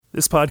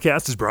This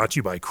podcast is brought to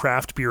you by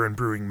Craft Beer and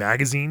Brewing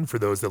Magazine for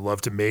those that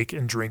love to make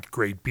and drink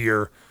great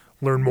beer.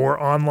 Learn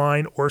more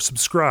online or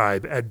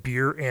subscribe at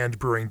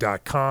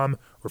beerandbrewing.com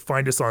or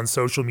find us on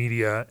social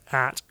media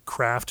at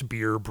Craft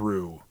Beer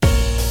Brew.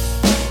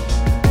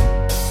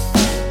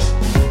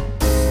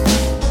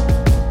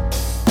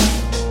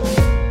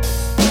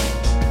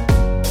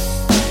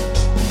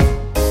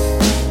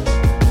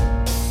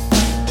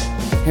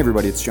 Hey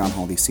everybody, it's John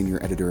Hall, the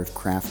senior editor of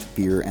Craft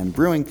Beer and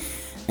Brewing,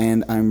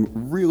 and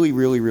I'm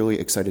really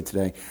excited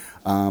today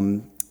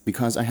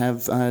because I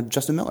have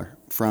Justin Miller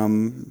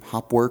from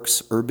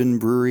Hopworks Urban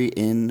Brewery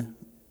in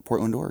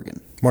Portland,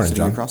 Oregon. Morning,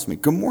 sitting John. Across from me.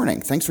 Good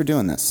morning. Thanks for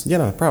doing this. Yeah,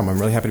 no problem. I'm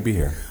really happy to be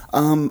here.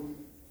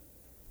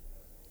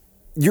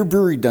 Your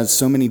brewery does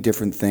so many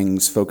different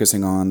things,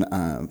 focusing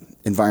on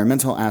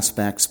environmental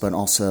aspects, but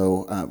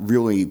also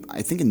really,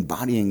 I think,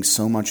 embodying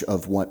so much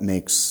of what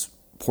makes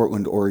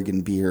Portland,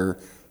 Oregon beer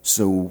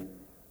so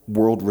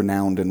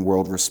world-renowned and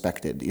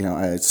world-respected. You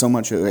know, so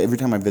much. Every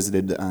time I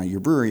visited your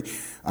brewery,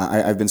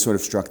 I've been sort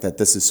of struck that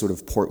this is sort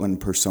of Portland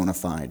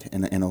personified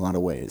in a lot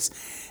of ways.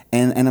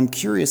 And I'm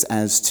curious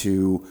as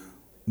to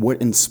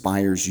what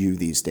inspires you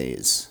these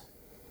days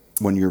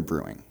when you're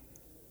brewing.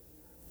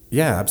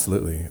 Yeah,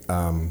 absolutely.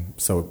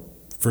 So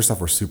first off,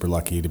 we're super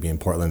lucky to be in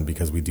Portland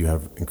because we do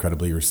have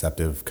incredibly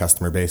receptive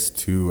customer base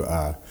to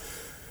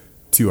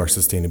our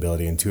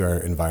sustainability and to our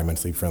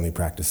environmentally friendly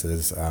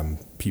practices.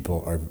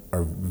 People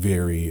are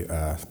very,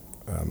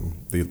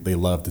 they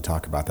love to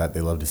talk about that.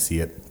 They love to see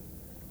it.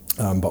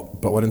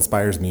 But what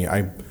inspires me,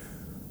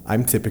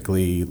 I'm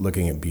typically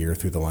looking at beer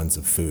through the lens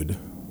of food.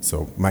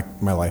 So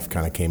my life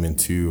kind of came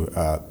into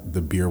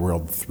the beer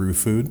world through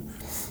food.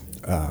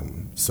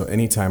 So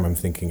anytime I'm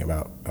thinking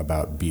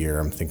about beer,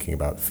 I'm thinking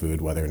about food,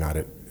 whether or not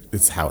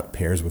it's how it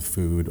pairs with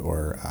food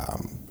or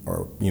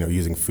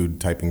using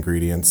food type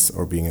ingredients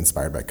or being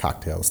inspired by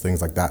cocktails,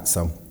 things like that.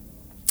 So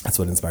that's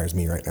what inspires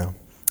me right now.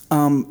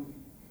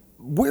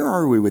 Where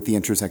are we with the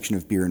intersection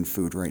of beer and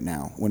food right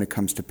now when it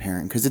comes to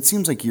pairing? Because it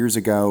seems like years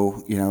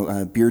ago,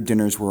 beer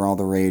dinners were all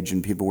the rage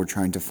and people were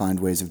trying to find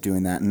ways of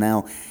doing that. And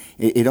now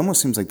it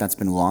almost seems like that's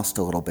been lost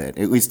a little bit,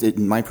 at least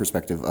in my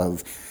perspective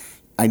of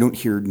I don't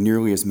hear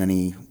nearly as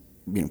many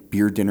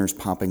beer dinners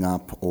popping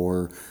up,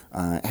 or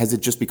has it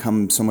just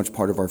become so much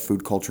part of our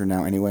food culture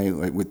now anyway,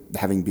 like with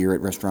having beer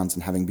at restaurants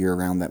and having beer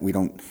around, that we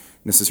don't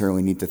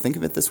necessarily need to think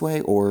of it this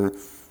way? Or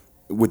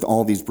with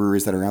all these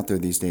breweries that are out there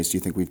these days, do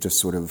you think we've just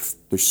sort of,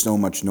 there's so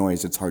much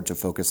noise, it's hard to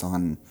focus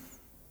on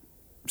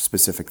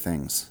specific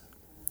things?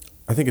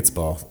 I think it's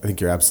both. I think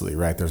you're absolutely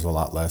right. There's a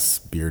lot less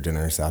beer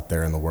dinners out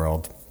there in the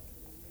world.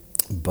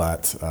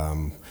 But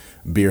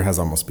beer has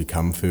almost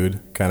become food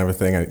kind of a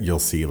thing. You'll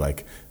see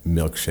like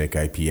milkshake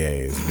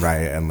IPAs,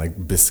 right? And like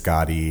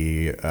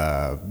biscotti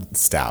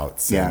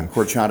stouts. Yeah, and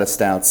horchata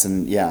stouts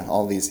and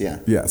all these,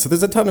 Yeah, so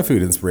there's a ton of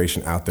food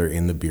inspiration out there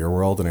in the beer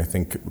world, and I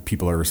think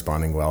people are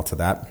responding well to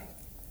that.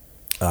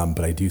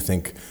 But I do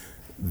think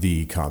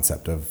the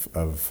concept of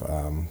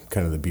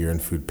kind of the beer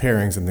and food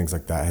pairings and things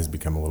like that has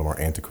become a little more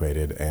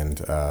antiquated, and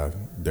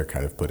they're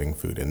kind of putting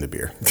food in the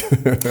beer.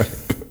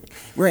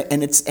 Right,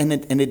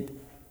 and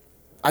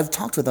I've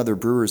talked with other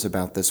brewers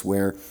about this,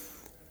 where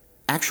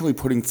actually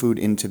putting food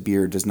into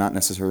beer does not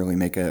necessarily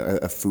make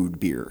a food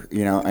beer.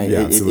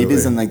 It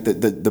isn't like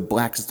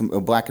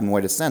the black and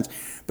whitest sense.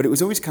 But it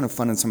was always kind of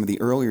fun in some of the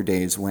earlier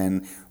days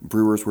when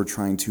brewers were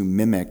trying to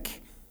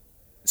mimic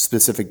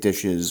specific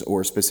dishes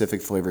or specific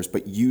flavors,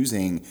 but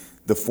using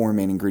the four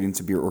main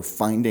ingredients of beer, or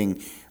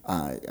finding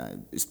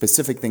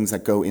specific things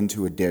that go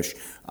into a dish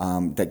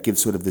that give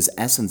sort of this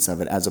essence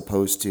of it, as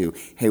opposed to,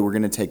 hey, we're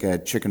going to take a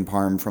chicken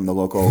parm from the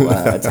local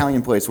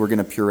Italian place, we're going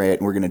to puree it,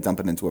 and we're going to dump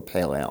it into a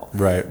pale ale.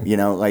 Right.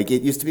 Like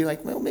it used to be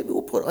like, well, maybe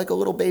we'll put like a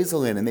little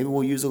basil in, and maybe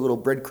we'll use a little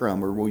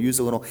breadcrumb, or we'll use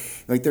a little,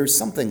 like there's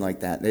something like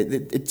that.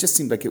 It just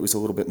seemed like it was a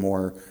little bit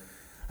more,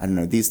 I don't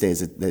know, these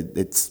days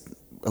it's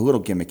a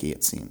little gimmicky,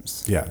 it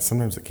seems. Yeah,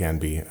 sometimes it can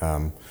be.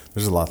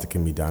 There's a lot that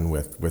can be done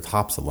with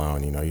hops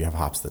alone. You have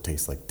hops that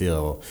taste like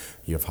dill.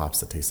 You have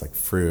hops that taste like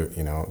fruit.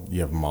 You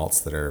have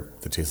malts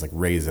that taste like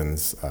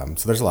raisins.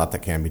 So there's a lot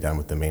that can be done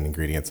with the main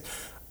ingredients.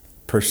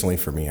 Personally,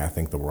 for me, I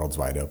think the world's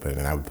wide open,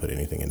 and I would put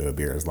anything into a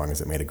beer as long as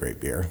it made a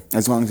great beer.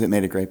 As long as it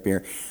made a great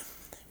beer.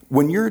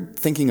 When you're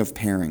thinking of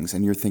pairings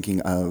and you're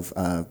thinking of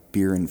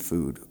beer and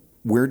food,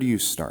 where do you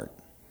start?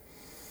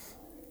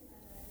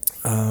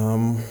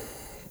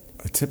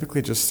 I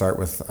typically just start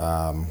with,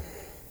 God,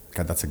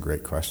 that's a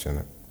great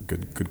question.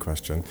 Good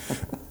question.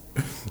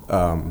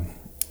 I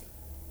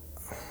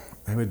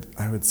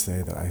would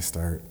say that I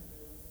start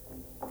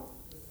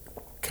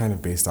kind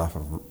of based off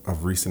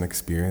of recent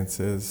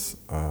experiences,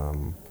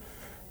 and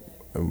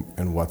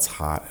what's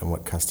hot and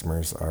what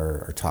customers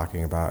are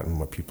talking about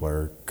and what people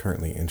are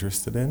currently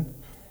interested in.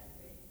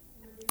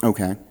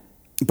 Okay.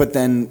 But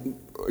then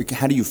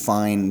how do you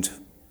find,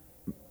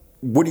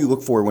 what do you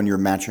look for when you're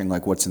matching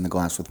like what's in the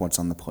glass with what's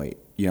on the plate?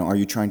 Are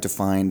you trying to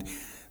find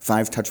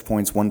 5 touch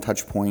points, 1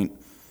 touch point,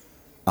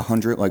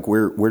 100? Like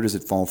where does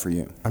it fall for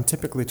you? I'm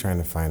typically trying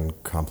to find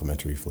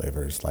complementary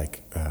flavors.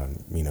 Like,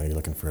 you're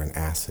looking for an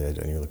acid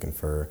and you're looking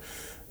for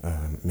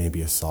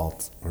maybe a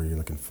salt, or you're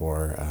looking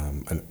for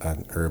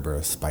an herb or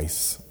a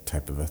spice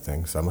type of a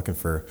thing. So I'm looking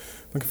for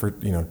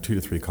 2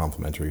 to 3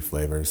 complementary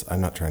flavors.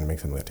 I'm not trying to make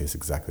something that tastes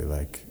exactly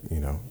like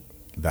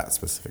that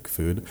specific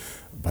food,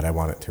 but I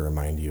want it to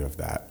remind you of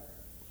that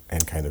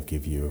and kind of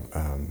give you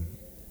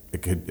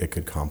it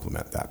could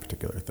complement that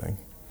particular thing.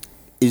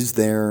 Is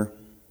there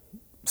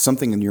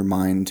something in your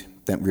mind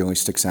that really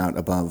sticks out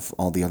above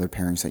all the other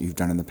pairings that you've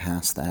done in the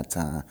past that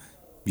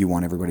you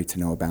want everybody to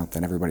know about,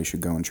 that everybody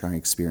should go and try and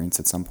experience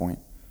at some point?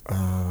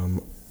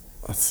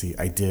 Let's see.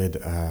 I did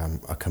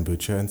a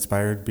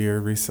kombucha-inspired beer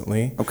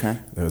recently. Okay.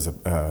 There was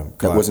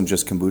that wasn't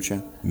just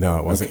kombucha? No,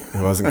 it wasn't. Okay.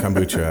 It wasn't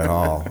kombucha at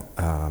all.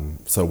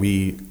 So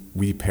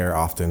we pair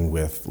often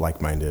with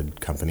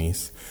like-minded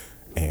companies,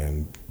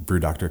 and Brew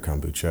Doctor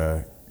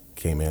Kombucha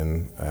came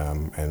in,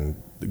 and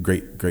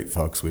great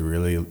folks. We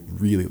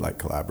really like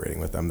collaborating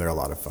with them. They're a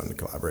lot of fun to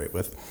collaborate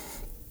with.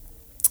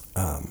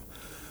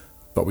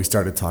 But we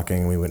started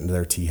talking. We went into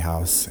their tea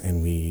house,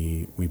 and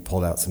we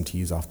pulled out some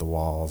teas off the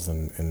walls,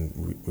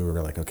 and we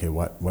were like, okay,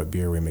 what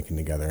beer are we making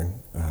together?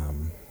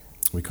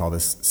 We call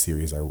this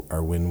series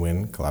our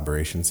win-win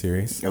collaboration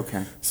series.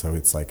 Okay. So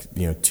it's like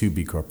 2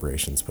 B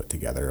corporations put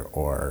together,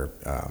 or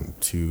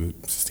 2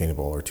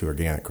 sustainable or 2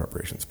 organic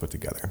corporations put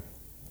together.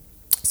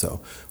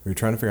 So we were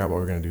trying to figure out what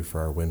we were going to do for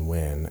our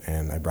win-win,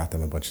 and I brought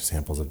them a bunch of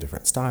samples of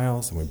different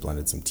styles, and we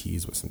blended some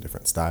teas with some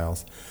different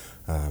styles,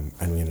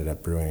 and we ended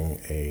up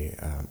brewing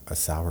a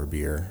sour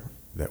beer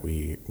that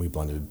we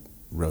blended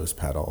rose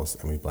petals,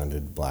 and we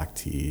blended black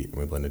tea, and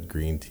we blended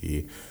green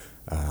tea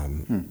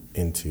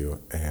into,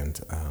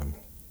 and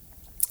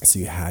so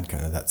you had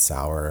kind of that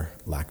sour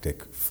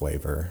lactic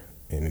flavor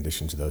in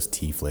addition to those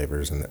tea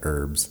flavors and the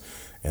herbs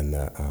and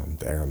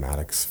the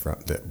aromatics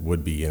that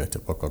would be in a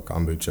typical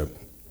kombucha.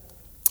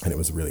 And it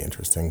was a really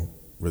interesting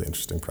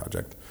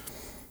project.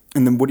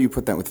 And then what do you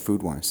put that with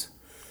food-wise?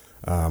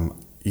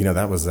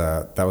 That was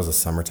a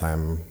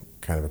summertime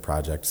kind of a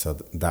project. So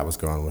that was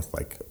going with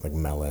like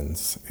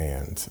melons,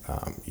 and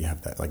you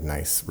have that like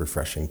nice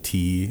refreshing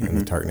tea and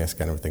the tartness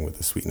kind of thing with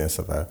the sweetness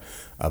of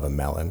a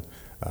melon,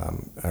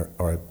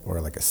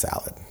 or like a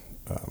salad,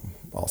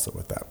 also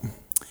with that.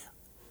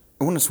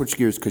 I want to switch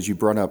gears because you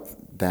brought up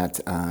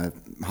that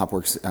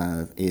Hopworks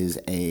is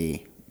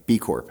a B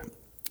Corp.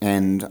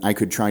 And I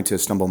could try to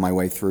stumble my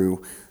way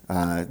through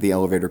the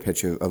elevator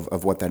pitch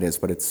of what that is,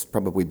 but it's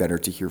probably better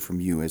to hear from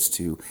you as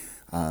to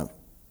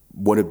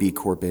what a B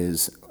Corp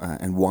is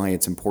and why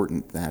it's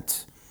important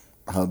that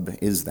Hub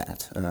is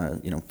that,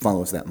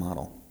 follows that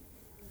model.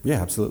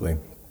 Yeah, absolutely.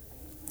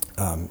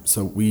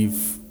 So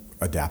we've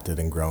adapted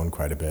and grown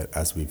quite a bit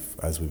as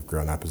we've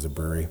grown up as a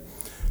brewery,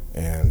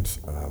 and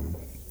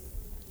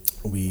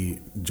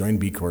we joined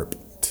B Corp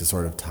to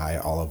sort of tie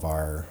all of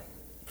our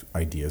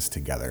ideas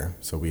together.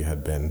 So we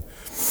had been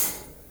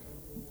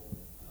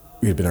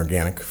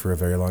organic for a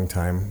very long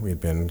time. We had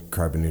been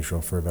carbon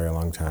neutral for a very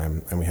long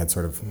time, and we had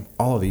sort of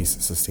all of these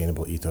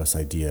sustainable ethos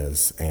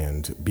ideas,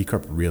 and B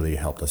Corp really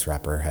helped us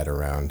wrap our head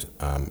around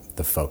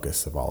the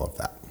focus of all of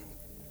that.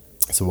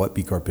 So what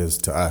B Corp is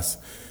to us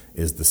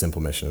is the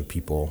simple mission of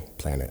people,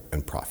 planet,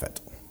 and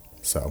profit.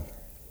 So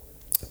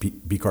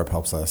B Corp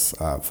helps us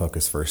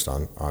focus first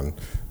on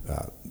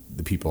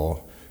the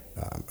people,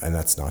 and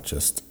that's not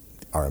just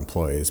our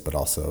employees, but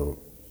also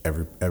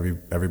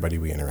everybody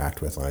we interact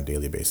with on a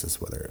daily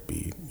basis, whether it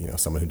be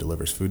someone who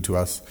delivers food to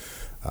us,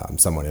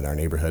 someone in our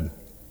neighborhood,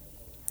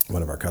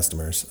 one of our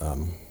customers,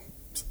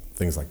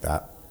 things like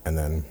that. And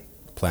then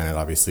planet,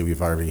 obviously,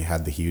 we've already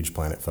had the huge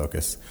planet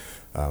focus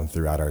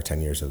throughout our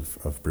 10 years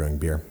of brewing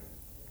beer.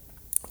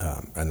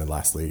 And then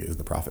lastly is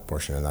the profit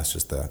portion, and that's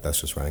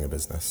just running a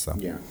business. So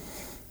yeah.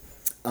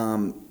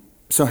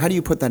 So how do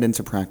you put that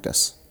into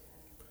practice?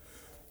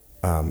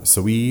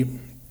 So we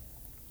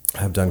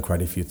have done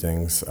quite a few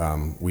things.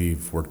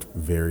 We've worked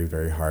very,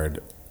 very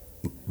hard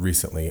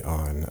recently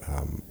on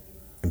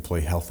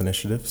employee health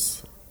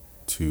initiatives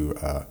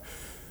to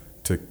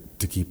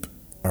keep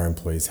our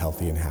employees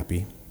healthy and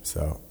happy.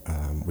 So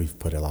we've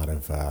put a lot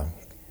of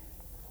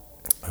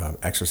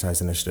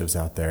exercise initiatives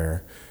out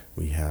there.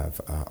 We have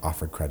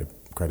offered quite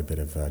a bit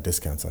of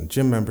discounts on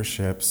gym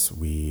memberships.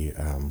 We've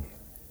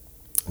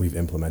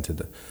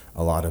implemented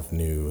a lot of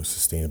new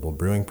sustainable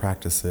brewing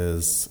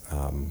practices.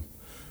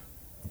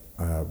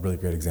 A really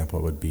great example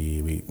would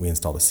be we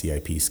installed a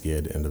CIP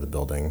skid into the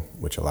building,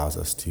 which allows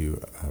us to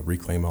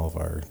reclaim all of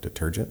our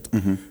detergent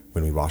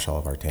when we wash all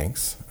of our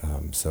tanks.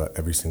 So at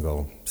every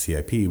single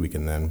CIP, we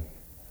can then,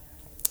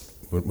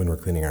 when we're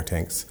cleaning our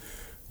tanks,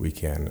 we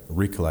can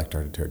recollect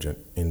our detergent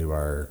into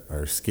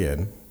our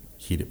skid,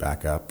 heat it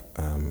back up,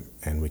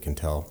 and we can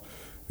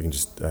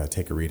just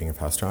take a reading of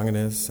how strong it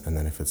is, and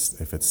then if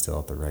it's still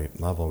at the right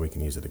level, we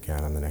can use it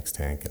again on the next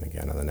tank and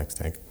again on the next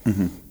tank.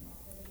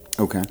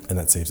 Okay. And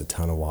that saves a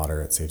ton of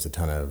water. It saves a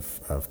ton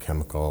of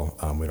chemical.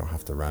 We don't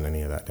have to run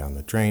any of that down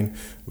the drain.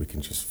 We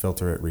can just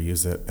filter it,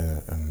 reuse it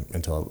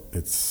until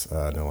it's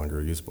no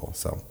longer usable.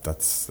 So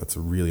that's a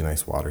really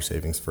nice water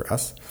savings for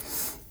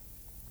us.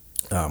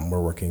 We're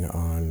working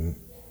on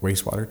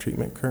wastewater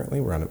treatment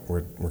currently. We're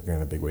working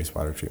on a big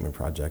wastewater treatment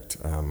project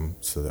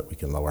so that we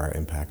can lower our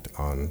impact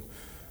on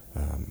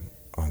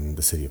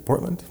the city of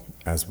Portland.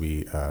 As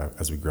we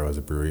grow as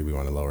a brewery, we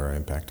want to lower our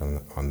impact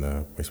on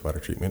the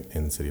wastewater treatment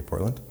in the city of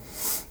Portland.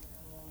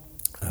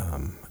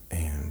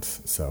 And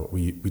so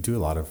we do a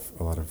lot of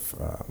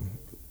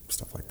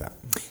stuff like that.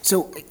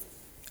 So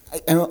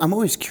I'm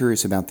always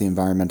curious about the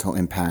environmental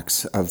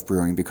impacts of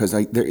brewing, because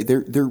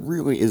there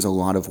really is a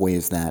lot of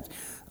ways that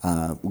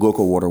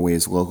local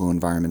waterways, local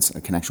environments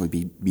can actually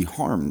be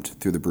harmed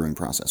through the brewing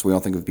process. We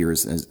all think of beer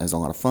as a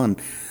lot of fun,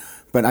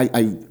 but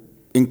I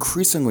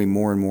increasingly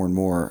more and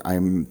more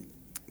I'm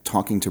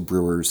talking to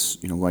brewers,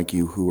 like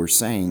you, who are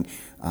saying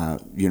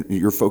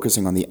you're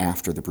focusing on the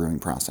after the brewing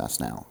process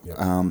now, yep.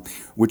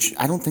 Which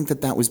I don't think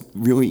that was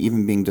really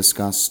even being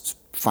discussed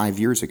 5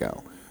 years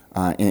ago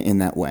in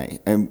that way.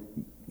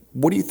 And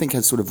what do you think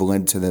has sort of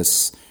led to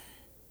this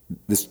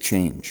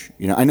change?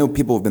 I know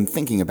people have been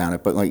thinking about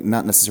it, but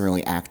not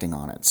necessarily acting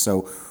on it.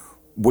 So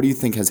what do you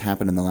think has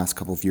happened in the last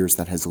couple of years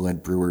that has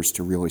led brewers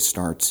to really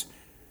start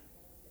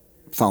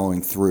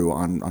following through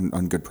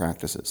on good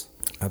practices?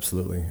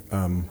 Absolutely.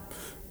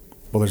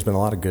 Well, there's been a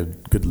lot of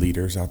good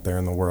leaders out there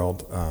in the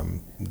world.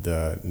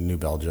 The New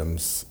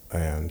Belgiums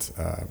and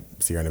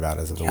Sierra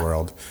Nevadas of the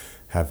world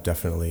have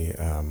definitely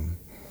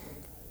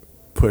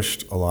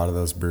pushed a lot of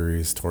those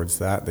breweries towards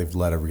that. They've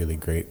led a really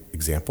great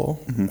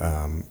example,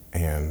 mm-hmm.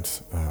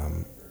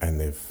 And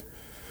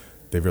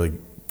they've really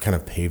kind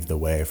of paved the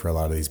way for a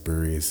lot of these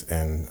breweries,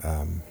 and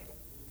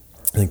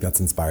I think that's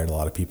inspired a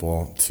lot of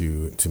people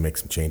to make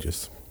some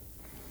changes.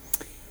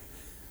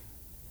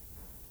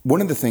 One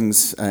of the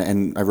things,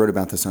 and I wrote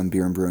about this on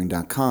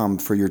beerandbrewing.com,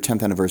 for your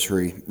 10th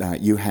anniversary,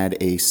 you had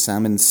a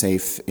Salmon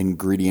Safe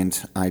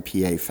Ingredient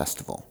IPA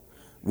festival,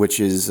 which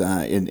is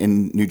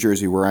in New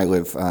Jersey, where I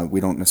live. We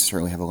don't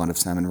necessarily have a lot of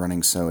salmon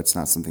running, so it's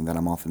not something that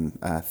I'm often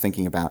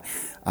thinking about.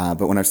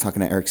 But when I was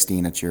talking to Eric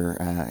Steen at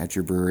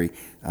your brewery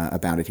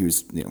about it, he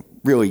was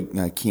really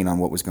keen on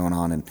what was going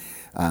on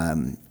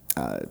and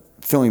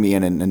filling me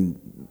in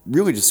and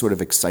really just sort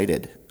of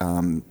excited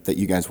that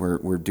you guys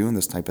were doing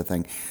this type of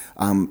thing.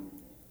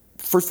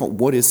 First of all,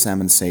 what is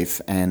Salmon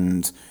Safe,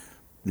 and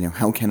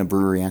how can a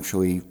brewery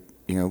actually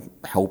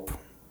help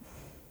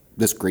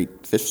this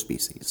great fish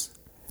species?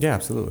 Yeah,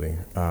 absolutely.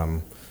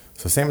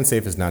 So Salmon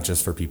Safe is not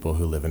just for people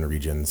who live in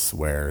regions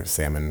where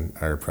salmon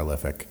are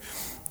prolific.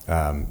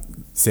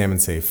 Salmon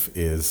Safe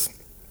is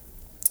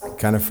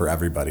kind of for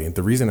everybody.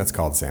 The reason it's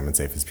called Salmon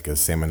Safe is because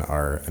salmon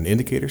are an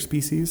indicator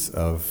species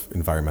of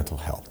environmental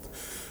health.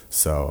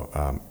 So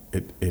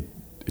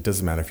it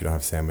doesn't matter if you don't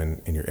have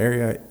salmon in your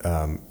area.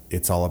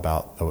 It's all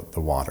about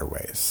the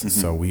waterways. Mm-hmm.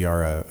 So we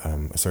are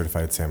a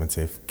certified Salmon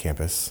Safe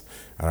campus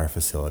at our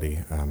facility,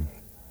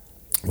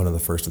 one of the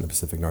first in the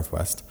Pacific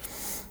Northwest.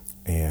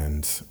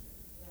 And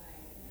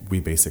we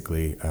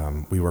basically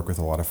we work with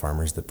a lot of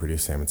farmers that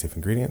produce Salmon Safe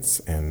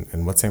ingredients.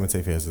 And what Salmon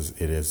Safe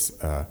is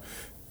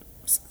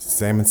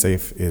Salmon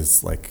Safe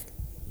is like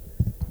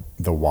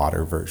the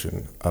water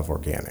version of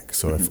organic.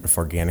 So mm-hmm. if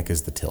organic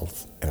is the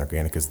tilth and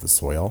organic is the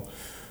soil,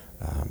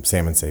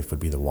 Salmon Safe would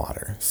be the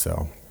water.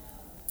 So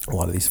a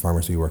lot of these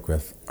farmers we work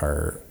with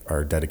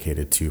are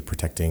dedicated to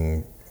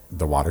protecting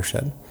the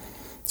watershed.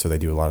 So they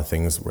do a lot of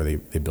things where they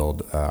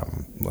build,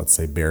 let's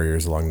say,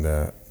 barriers along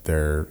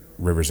their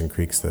rivers and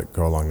creeks that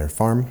go along their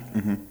farm.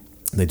 Mm-hmm.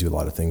 They do a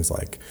lot of things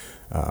like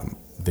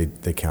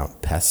they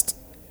count pest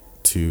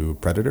to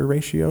predator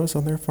ratios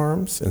on their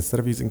farms. Instead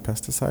of using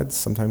pesticides,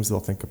 sometimes they'll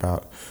think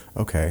about,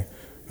 okay,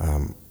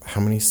 how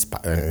many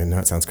I know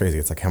it sounds crazy.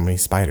 It's like, how many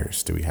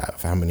spiders do we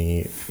have? How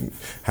many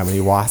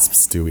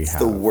wasps do we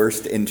have? It's the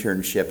worst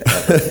internship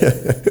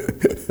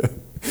ever.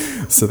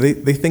 So they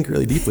think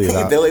really deeply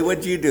about. Hey, Billy,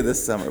 what'd you do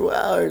this summer?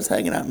 Well, I was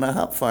hanging out in a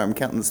hop farm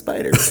counting the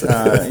spiders.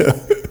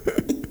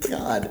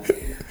 God.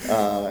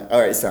 All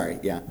right, sorry.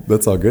 Yeah.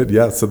 That's all good.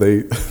 Yeah. So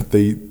they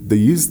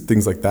use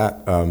things like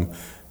that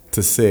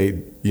to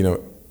say,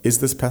 is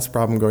this pest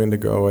problem going to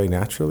go away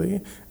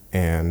naturally?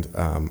 And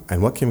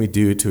what can we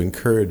do to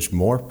encourage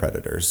more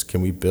predators?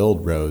 Can we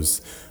build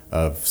rows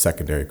of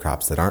secondary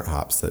crops that aren't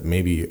hops, that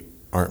maybe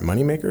aren't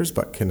money makers,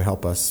 but can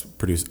help us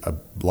produce a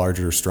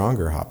larger,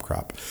 stronger hop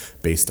crop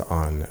based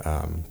on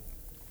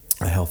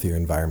a healthier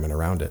environment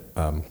around it?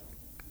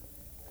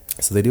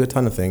 So they do a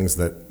ton of things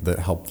that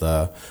help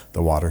the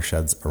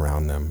watersheds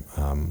around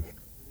them.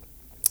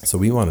 So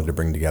we wanted to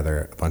bring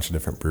together a bunch of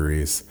different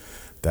breweries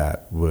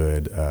that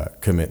would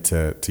commit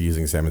to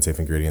using Salmon Safe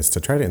ingredients to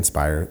try to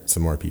inspire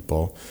some more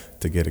people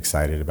to get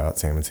excited about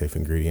Salmon Safe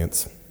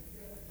ingredients.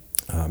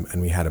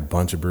 And we had a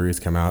bunch of breweries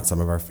come out.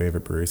 Some of our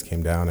favorite breweries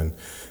came down and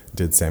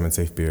did Salmon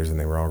Safe beers, and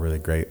they were all really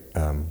great.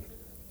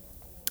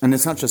 And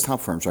it's not just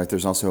hop farms, right?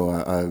 There's also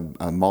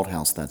a malt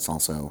house that's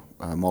also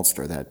a malt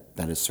store that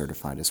is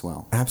certified as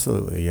well.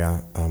 Absolutely,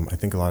 yeah. I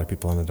think a lot of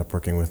people ended up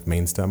working with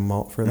Mainstem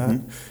Malt for that.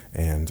 Mm-hmm.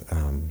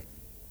 And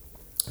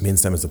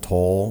Mainstem is a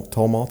toll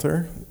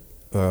malter.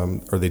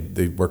 Or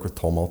they work with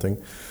toll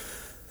malting.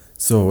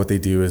 So what they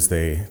do is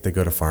they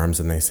go to farms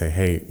and they say,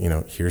 hey,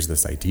 here's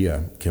this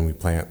idea. Can we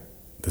plant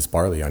this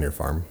barley on your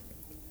farm?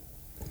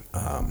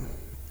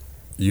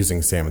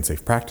 using salmon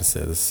safe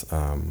practices.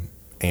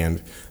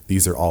 And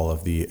these are all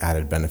of the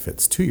added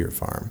benefits to your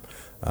farm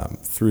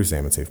through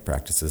salmon safe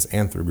practices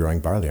and through growing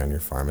barley on your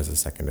farm as a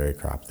secondary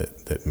crop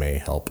that may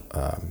help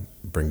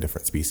bring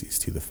different species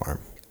to the farm.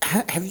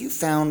 Have you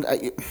found,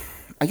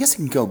 I guess it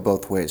can go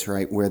both ways,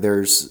 right? Where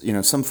there's,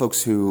 some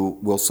folks who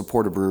will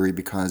support a brewery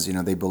because,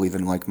 they believe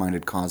in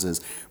like-minded causes.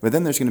 But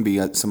then there's going to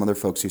be some other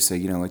folks who say,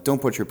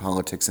 don't put your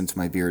politics into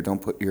my beer.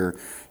 Don't put your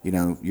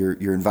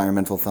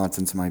environmental thoughts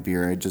into my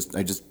beer. I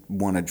just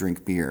want to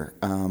drink beer.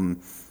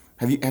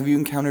 Have you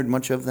encountered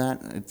much of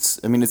that? It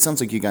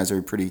sounds like you guys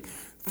are pretty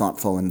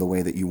thoughtful in the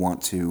way that you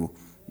want to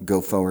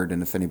go forward.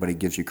 And if anybody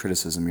gives you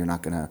criticism, you're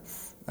not going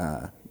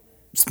to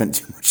spend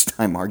too much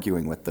time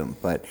arguing with them.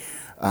 But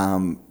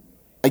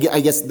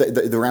I guess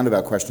the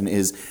roundabout question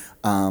is,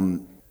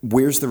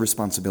 where's the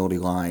responsibility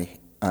lie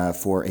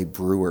for a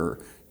brewer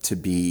to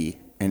be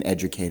an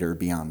educator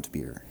beyond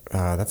beer?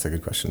 That's a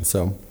good question.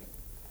 So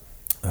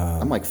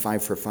I'm like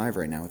 5 for 5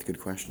 right now with good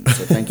questions.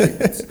 So thank you.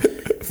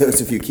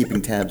 Those of you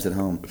keeping tabs at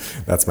home.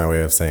 That's my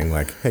way of saying,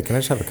 like, hey, can I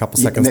just have a couple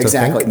seconds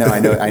exactly. to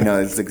think? No, I know.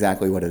 It's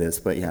exactly what it is.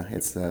 But yeah,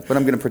 it's. But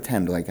I'm going to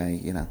pretend like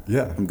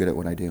I'm good at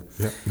what I do.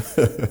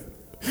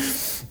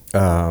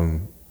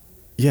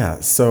 Yeah.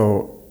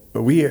 So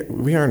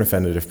we aren't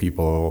offended if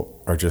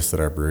people are just at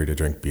our brewery to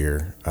drink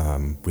beer.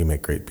 We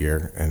make great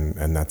beer,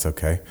 and that's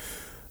okay.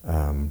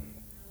 I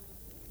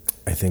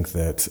think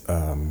that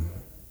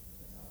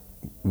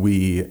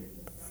we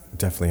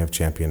definitely have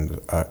championed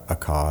a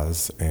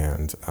cause,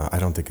 and I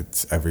don't think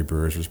it's every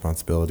brewer's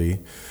responsibility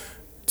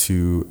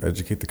to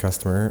educate the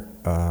customer.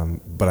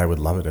 But I would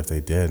love it if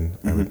they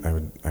did.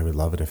 Mm-hmm. I would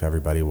love it if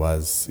everybody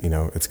was.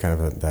 It's kind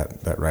of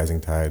that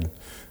rising tide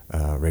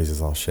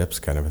raises all ships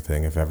kind of a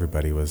thing. If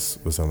everybody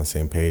was on the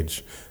same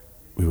page,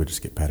 we would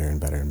just get better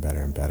and better and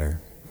better and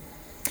better.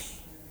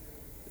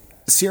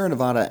 Sierra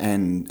Nevada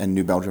and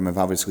New Belgium have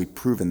obviously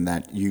proven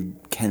that you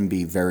can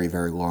be very,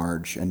 very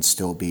large and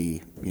still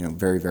be,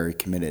 very, very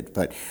committed.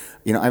 But,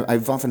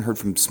 I've often heard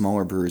from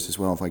smaller breweries as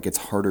well, it's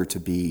harder to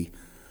be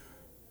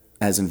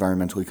as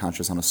environmentally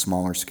conscious on a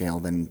smaller scale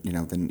than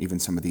even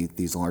some of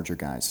these larger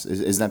guys.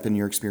 Has that been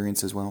your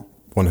experience as well?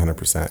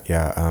 100%,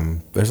 yeah.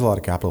 There's a lot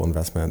of capital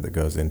investment that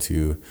goes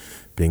into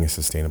being a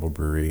sustainable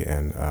brewery,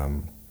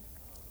 and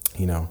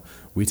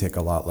we take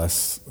a lot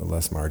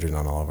less margin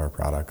on all of our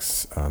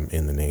products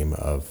in the name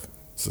of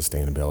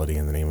sustainability,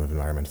 in the name of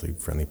environmentally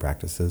friendly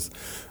practices.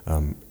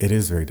 It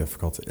is very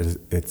difficult.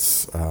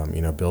 It's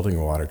building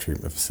a water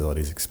treatment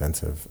facility is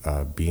expensive.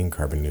 Being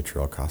carbon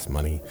neutral costs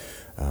money.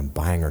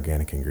 Buying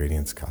organic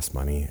ingredients costs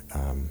money.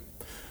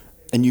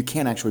 And you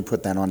can't actually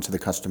put that onto the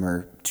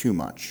customer too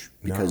much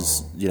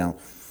because,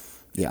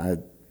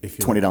 a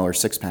 $20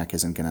 six-pack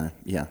isn't going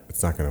to,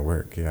 It's not going to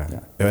work, yeah.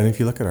 And if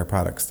you look at our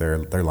products, they're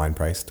line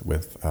priced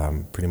with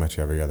pretty much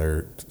every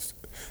other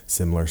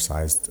similar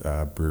sized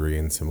brewery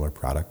and similar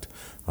product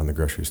on the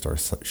grocery store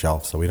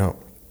shelf. So we don't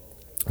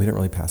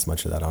really pass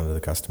much of that on to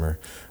the customer.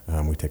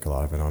 We take a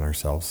lot of it on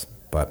ourselves.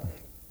 But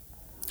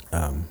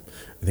I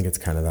think it's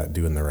kind of that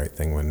doing the right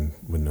thing when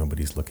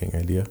nobody's looking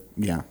idea.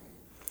 Yeah.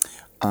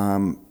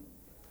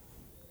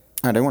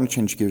 All right, I want to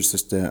change gears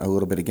just a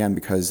little bit again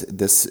because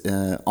this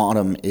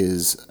autumn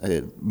is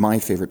my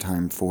favorite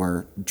time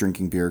for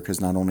drinking beer because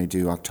not only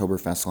do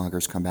Oktoberfest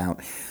lagers come out,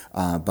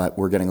 but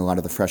we're getting a lot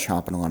of the fresh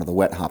hop and a lot of the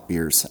wet hop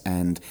beers.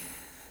 And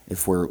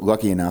if we're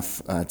lucky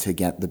enough to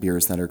get the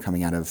beers that are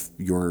coming out of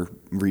your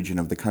region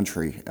of the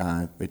country,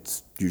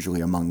 it's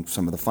usually among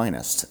some of the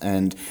finest.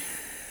 And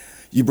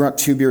you brought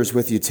 2 beers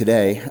with you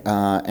today,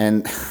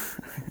 and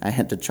I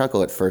had to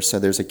chuckle at first. So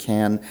there's a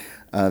can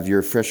of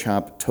your fresh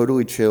hop,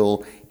 Totally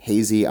Chill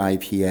Hazy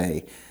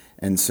IPA.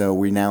 And so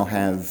we now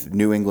have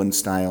New England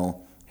style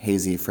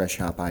hazy fresh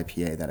hop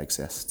IPA that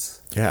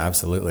exists. Yeah,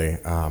 absolutely.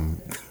 I'm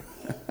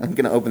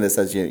going to open this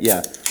as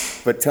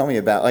but tell me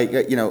about,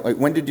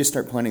 when did you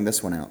start planning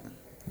this one out?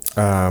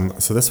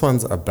 So this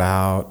one's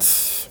about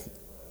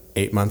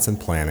 8 months in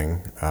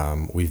planning.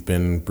 We've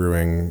been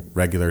brewing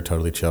regular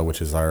Totally Chill,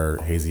 which is our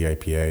hazy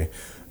IPA,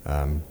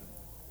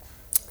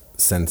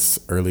 since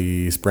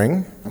early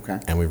spring.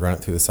 Okay. And we've run it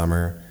through the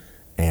summer.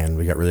 And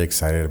we got really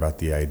excited about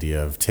the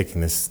idea of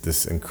taking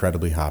this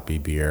incredibly hoppy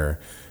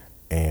beer,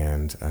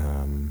 and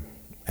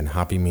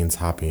hoppy means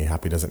hoppy.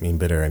 Hoppy doesn't mean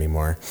bitter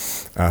anymore.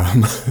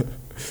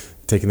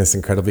 Taking this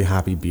incredibly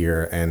hoppy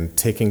beer and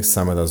taking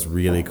some of those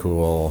really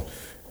cool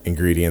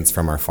ingredients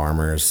from our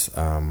farmers.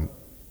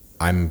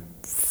 I'm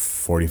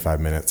 45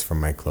 minutes from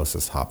my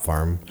closest hop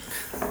farm.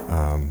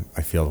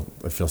 I feel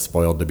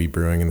spoiled to be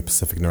brewing in the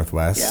Pacific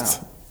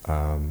Northwest.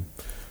 Yeah.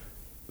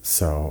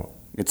 So.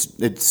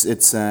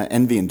 It's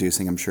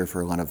envy-inducing, I'm sure,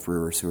 for a lot of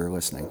brewers who are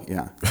listening.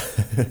 Yeah.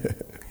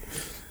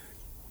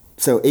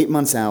 So 8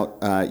 months out,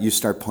 you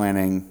start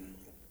planning.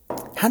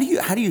 How do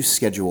you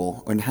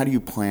schedule and how do you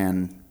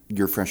plan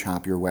your fresh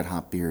hop, your wet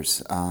hop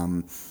beers?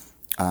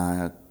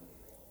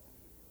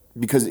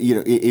 because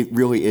it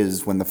really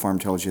is when the farm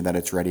tells you that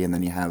it's ready, and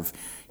then you have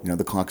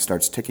the clock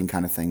starts ticking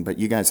kind of thing. But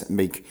you guys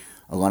make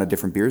a lot of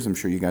different beers. I'm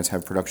sure you guys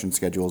have production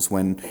schedules.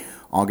 When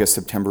August,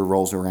 September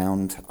rolls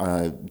around,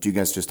 do you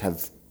guys just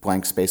have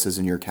blank spaces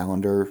in your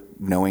calendar,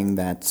 knowing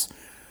that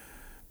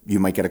you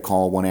might get a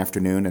call one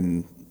afternoon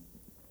and,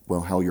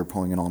 well, hell, you're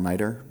pulling an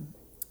all-nighter?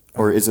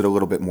 Or is it a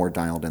little bit more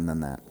dialed in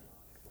than that?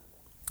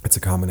 It's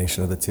a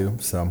combination of the two.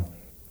 So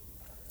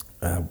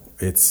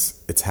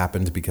it's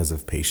happened because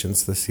of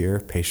patience this year,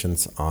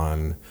 patience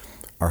on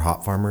our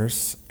hop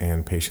farmers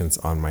and patience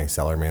on my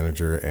cellar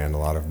manager and a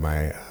lot of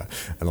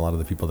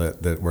the people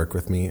that work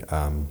with me.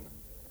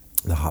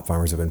 The hop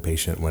farmers have been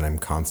patient when I'm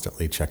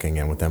constantly checking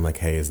in with them, like,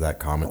 hey, is that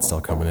comment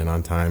still coming in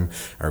on time?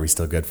 Are we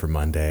still good for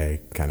Monday?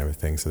 Kind of a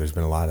thing. So there's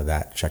been a lot of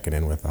that, checking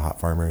in with the hop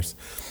farmers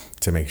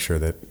to make sure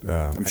that...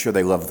 I'm sure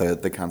they love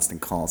the constant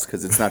calls,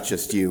 because it's not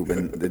just you,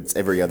 but it's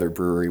every other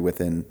brewery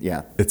within,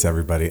 yeah. It's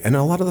everybody. And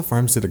a lot of the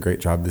farms did a great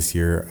job this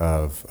year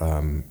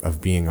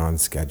of being on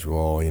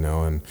schedule,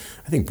 and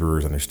I think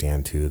brewers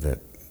understand, too,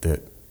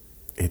 that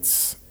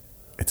it's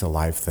a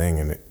live thing,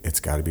 and it's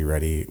got to be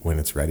ready when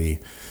it's ready.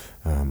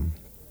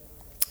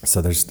 So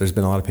there's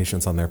been a lot of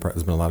patience on their part.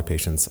 There's been a lot of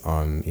patience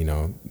on,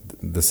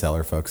 the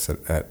cellar folks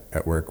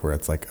at work, where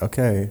it's like,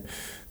 okay,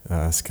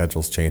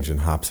 schedules change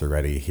and hops are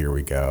ready. Here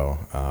we go,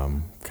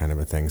 kind of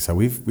a thing. So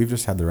we've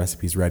just had the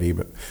recipes ready,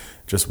 but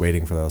just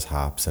waiting for those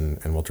hops,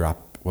 and we'll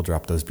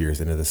drop those beers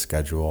into the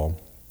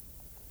schedule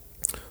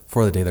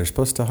for the day they're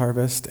supposed to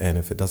harvest. And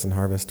if it doesn't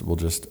harvest, we'll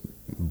just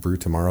brew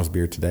tomorrow's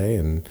beer today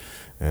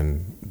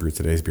and brew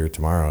today's beer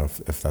tomorrow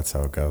if that's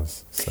how it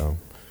goes.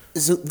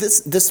 So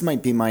this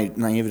might be my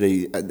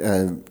naivety,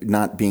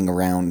 not being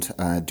around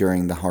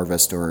during the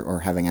harvest or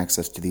having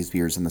access to these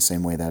beers in the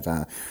same way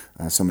that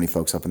so many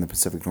folks up in the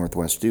Pacific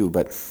Northwest do.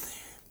 But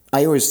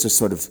I always just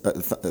sort of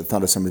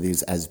thought of some of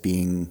these as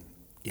being,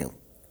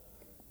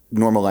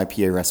 normal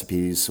IPA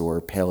recipes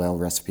or pale ale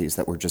recipes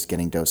that were just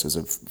getting doses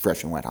of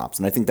fresh and wet hops.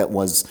 And I think that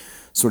was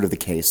sort of the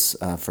case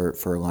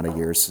for a lot of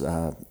years.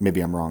 Maybe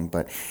I'm wrong,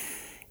 but...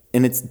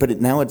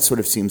 now it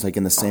sort of seems like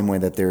in the same way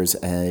that there's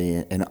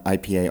an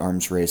IPA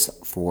arms race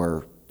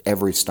for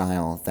every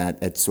style, that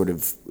it's sort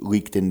of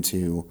leaked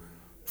into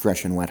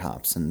fresh and wet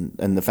hops.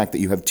 And the fact that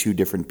you have two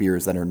different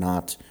beers that are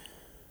not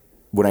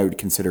what I would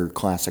consider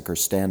classic or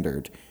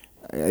standard,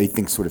 I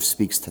think sort of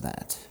speaks to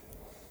that.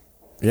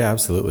 Yeah,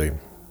 absolutely.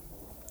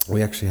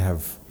 We actually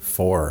have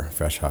 4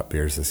 fresh hop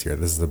beers this year.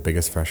 This is the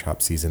biggest fresh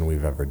hop season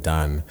we've ever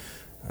done.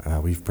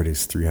 We've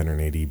produced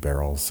 380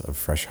 barrels of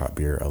fresh hop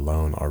beer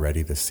alone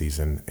already this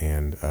season,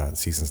 and the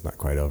season's not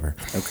quite over.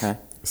 Okay.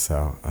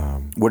 So,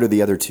 what are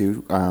the other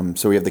two?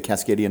 So we have the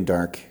Cascadian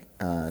Dark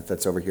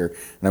that's over here,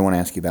 and I want to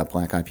ask you about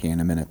Black IPA in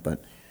a minute,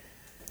 but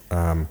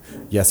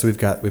so we've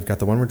got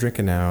the one we're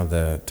drinking now,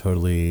 the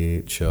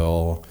Totally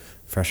Chill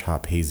Fresh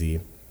Hop Hazy,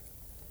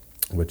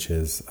 which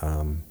is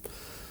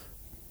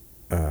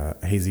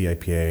hazy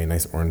IPA,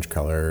 nice orange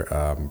color,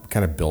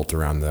 kind of built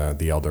around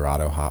the El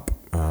Dorado hop.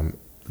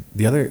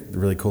 The other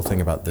really cool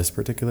thing about this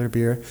particular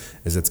beer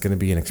is it's going to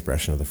be an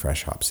expression of the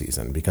fresh hop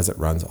season. Because it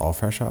runs all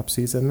fresh hop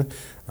season,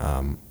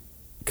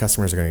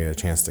 customers are going to get a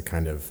chance to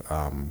kind of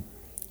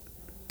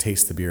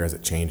taste the beer as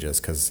it changes,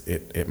 because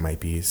it might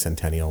be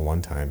Centennial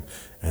one time,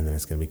 and then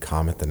it's going to be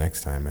Comet the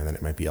next time, and then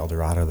it might be El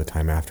Dorado the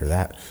time after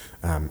that.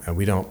 And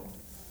we don't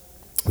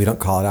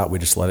call it out. We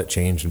just let it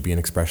change and be an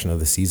expression of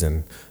the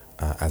season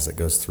as it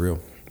goes through.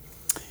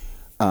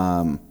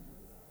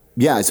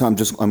 Yeah, so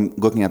I'm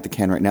looking at the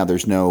can right now.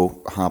 There's no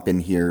hop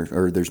in here,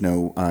 or there's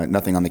no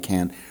nothing on the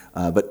can,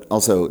 but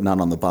also not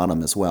on the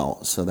bottom as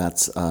well. So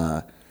that's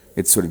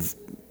it's sort of,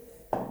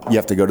 you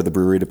have to go to the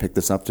brewery to pick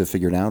this up to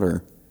figure it out,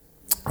 or.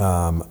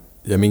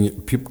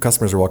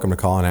 Customers are welcome to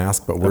call and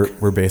ask, but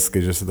we're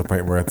basically just at the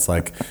point where it's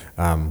like,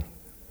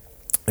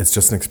 it's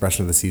just an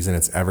expression of the season.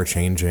 It's ever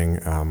changing,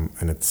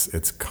 and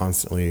it's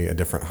constantly a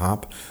different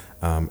hop,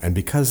 and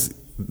because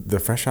the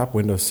fresh hop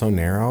window is so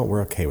narrow,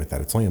 we're okay with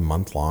that. It's only a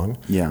month long.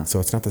 Yeah. So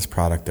it's not this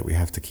product that we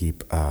have to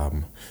keep,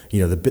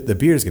 the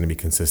beer is going to be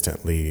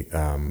consistently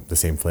the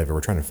same flavor. We're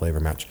trying to flavor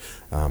match,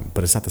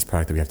 but it's not this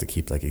product that we have to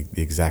keep like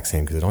the exact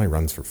same, because it only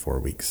runs for 4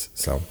 weeks.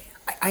 So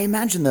I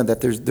imagine though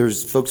that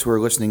there's folks who are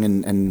listening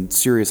and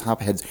serious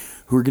hop heads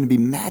who are going to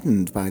be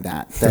maddened by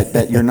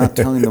that you're not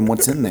telling them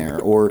what's in there,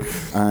 or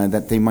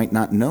that they might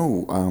not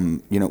know,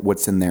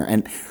 what's in there.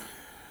 And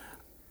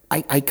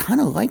I kind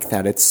of like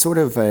that. It's sort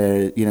of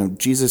a,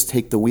 Jesus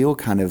take the wheel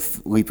kind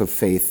of leap of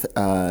faith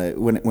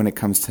when it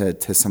comes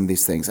to some of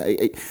these things.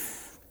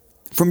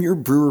 From your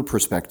brewer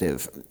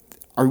perspective,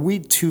 are we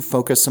too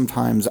focused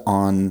sometimes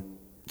on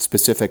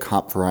specific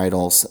hop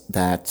varietals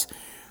that,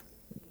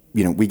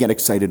 we get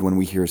excited when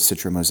we hear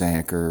Citra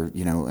Mosaic, or,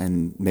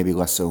 and maybe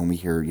less so when we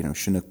hear,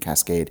 Chinook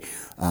Cascade,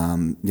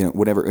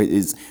 whatever.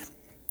 Is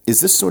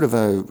this sort of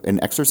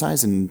an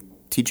exercise in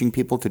teaching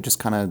people to just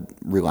kind of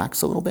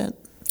relax a little bit?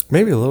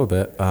 Maybe a little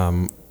bit.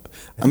 I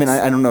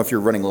don't know if you're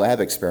running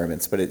lab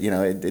experiments, but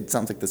it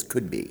sounds like this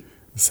could be.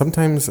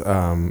 Sometimes,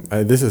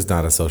 this is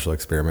not a social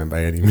experiment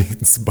by any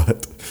means,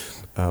 but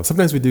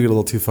Sometimes we do get a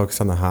little too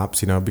focused on the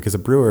hops, because a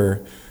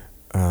brewer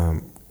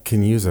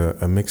can use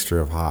a mixture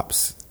of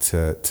hops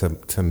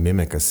to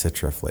mimic a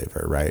Citra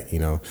flavor, right?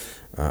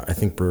 I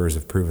think brewers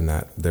have proven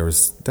that there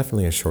was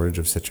definitely a shortage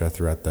of Citra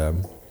throughout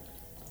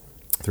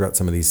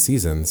some of these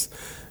seasons,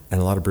 and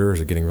a lot of brewers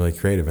are getting really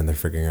creative, and they're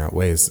figuring out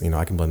ways.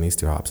 I can blend these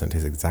two hops and it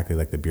tastes exactly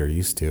like the beer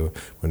used to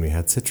when we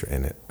had Citra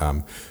in it.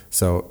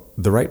 So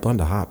the right blend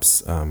of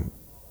hops,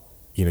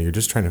 you're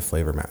just trying to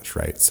flavor match,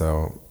 right?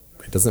 So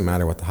it doesn't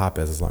matter what the hop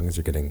is as long as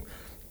you're getting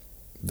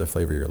the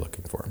flavor you're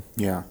looking for.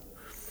 Yeah.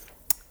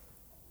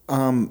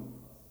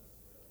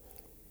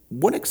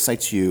 What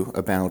excites you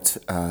about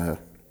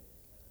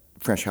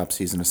fresh hop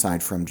season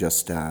aside from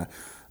just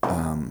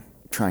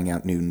trying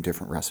out new and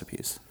different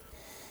recipes?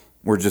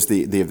 Or just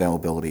the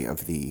availability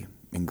of the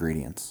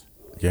ingredients?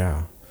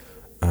 Yeah.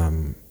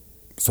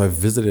 So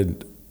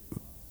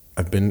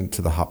I've been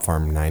to the hop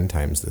farm 9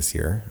 times this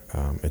year.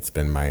 It's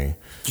been my...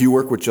 Do you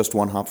work with just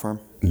one hop farm?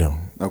 No.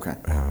 Okay.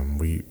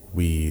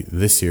 We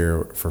this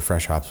year for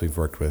fresh hops, we've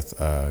worked with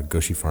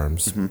Goshi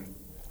Farms,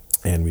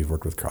 and we've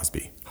worked with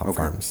Crosby Hop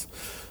Farms.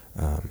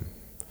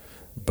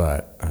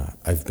 But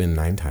I've been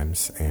 9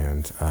 times,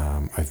 and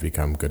I've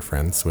become good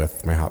friends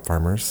with my hop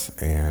farmers,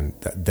 and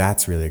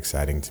that's really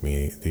exciting to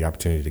me. The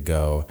opportunity to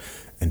go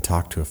and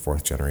talk to a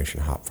 4th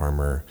generation hop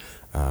farmer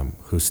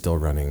who's still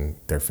running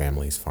their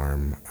family's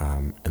farm,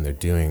 and they're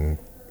doing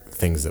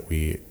things that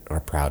we are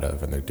proud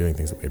of, and they're doing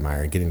things that we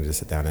admire, and getting to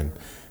sit down and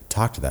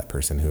talk to that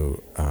person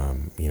who,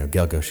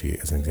 Gail Goshi,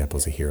 as an example,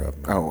 is a hero of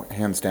mine. Oh,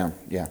 hands down,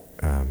 yeah.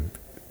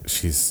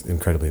 She's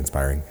incredibly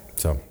inspiring.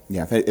 So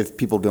yeah, if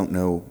people don't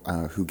know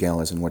who Gail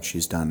is and what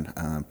she's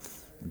done,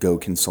 go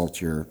consult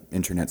your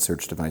internet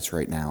search device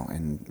right now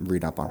and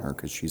read up on her,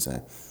 because she's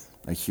a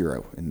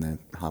hero in the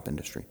hop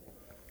industry.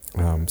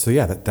 So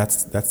yeah,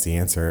 that's the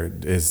answer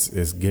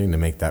is getting to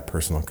make that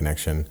personal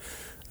connection.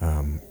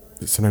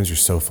 Sometimes you're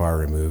so far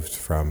removed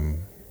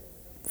from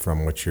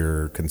what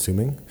you're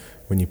consuming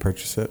when you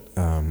purchase it,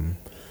 and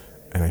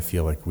I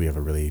feel like we have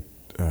a really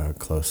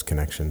close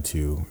connection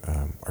to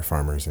our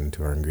farmers and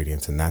to our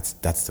ingredients, and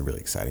that's the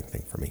really exciting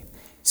thing for me.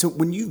 So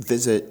when you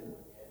visit,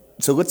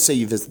 let's say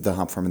you visit the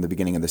hop farm in the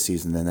beginning of the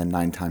season and then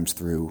 9 times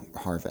through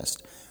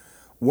harvest,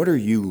 what are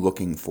you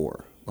looking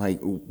for? Like,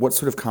 what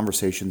sort of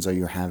conversations are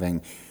you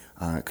having?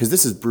 Because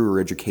this is brewer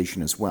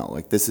education as well.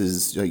 Like, this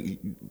is,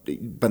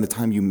 by the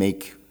time you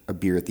make a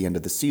beer at the end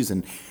of the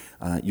season,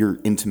 you're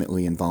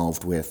intimately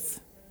involved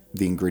with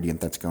the ingredient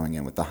that's going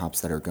in, with the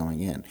hops that are going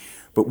in.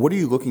 But what are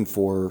you looking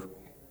for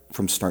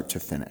from start to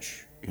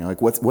finish?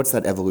 What's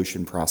that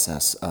evolution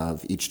process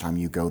of each time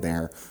you go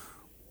there,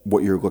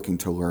 what you're looking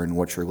to learn,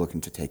 what you're looking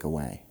to take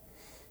away?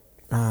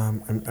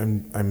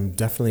 I'm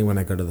definitely, when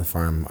I go to the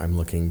farm, I'm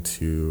looking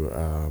to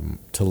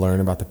learn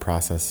about the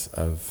process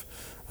of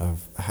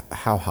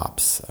how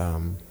hops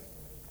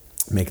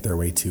make their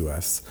way to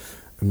us.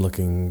 I'm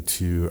looking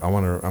to I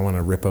want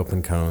to rip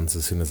open cones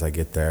as soon as I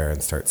get there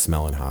and start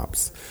smelling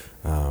hops.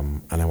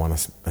 And I want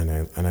to,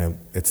 and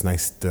it's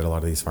nice that a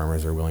lot of these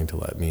farmers are willing to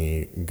let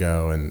me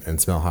go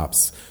and smell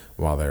hops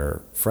while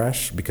they're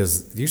fresh,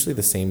 because usually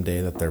the same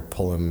day that they're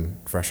pulling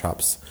fresh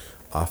hops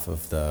off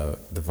of the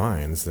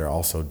vines, they're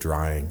also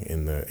drying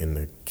in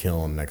the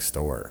kiln next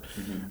door.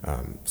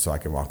 So I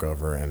can walk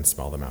over and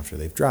smell them after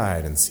they've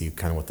dried and see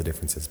kind of what the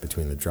difference is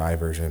between the dry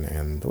version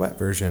and the wet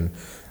version.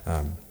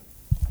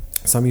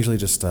 So I'm usually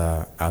just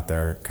out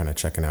there kind of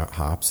checking out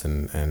hops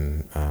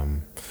and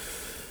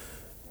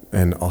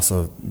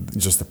also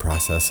just the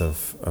process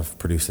of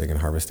producing and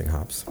harvesting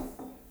hops.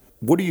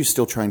 What are you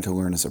still trying to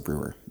learn as a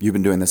brewer? You've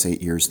been doing this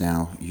 8 years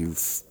now.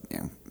 You've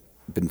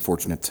been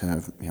fortunate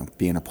to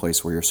be in a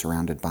place where you're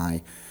surrounded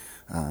by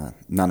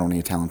not only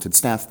a talented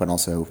staff, but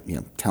also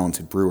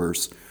talented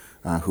brewers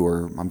who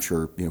are, I'm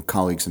sure,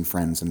 colleagues and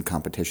friends and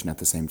competition at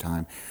the same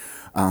time.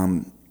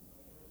 How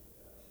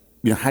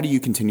do you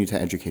continue to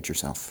educate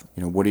yourself?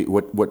 What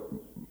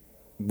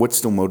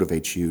still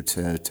motivates you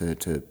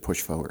to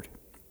push forward?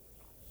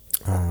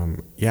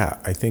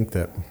 I think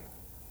that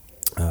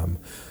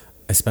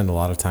I spend a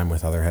lot of time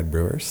with other head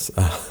brewers.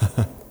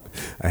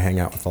 I hang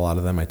out with a lot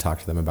of them. I talk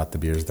to them about the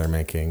beers they're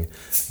making.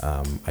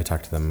 I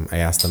ask them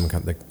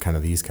kind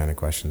of these kind of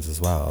questions as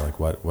well, like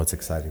what's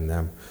exciting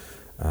them.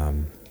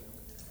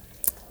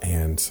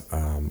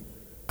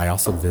 I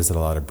also visit a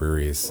lot of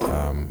breweries.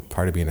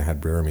 Part of being a head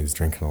brewer means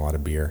drinking a lot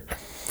of beer.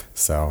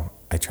 So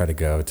I try to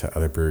go to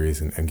other breweries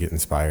and get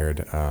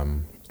inspired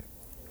and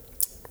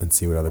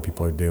see what other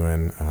people are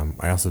doing.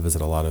 I also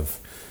visit a lot of,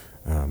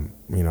 I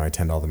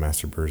attend all the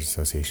Master Brewers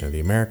Association of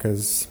the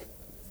Americas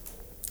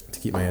to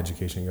keep my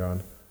education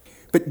going.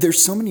 But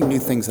there's so many new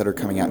things that are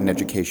coming out in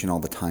education all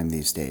the time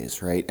these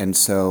days, right? And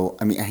so,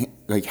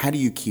 how do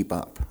you keep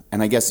up?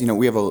 And I guess,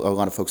 we have a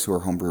lot of folks who are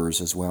home brewers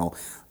as well.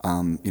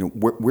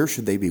 Where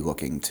should they be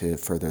looking to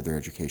further their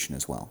education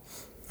as well?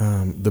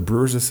 The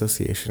Brewers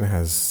Association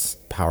has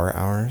power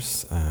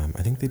hours.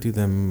 I think they do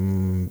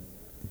them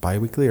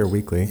bi-weekly or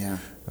weekly,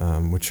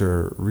 which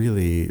are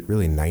really,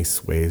 really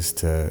nice ways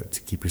to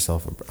keep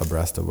yourself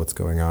abreast of what's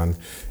going on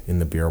in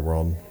the beer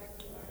world.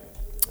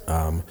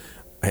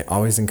 I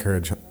always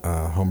encourage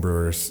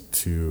homebrewers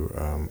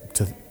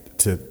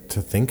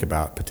to think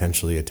about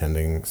potentially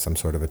attending some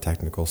sort of a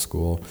technical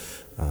school.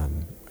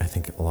 I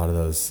think a lot of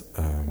those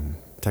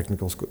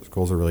technical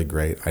schools are really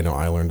great. I know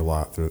I learned a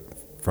lot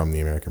from the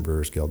American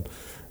Brewers Guild.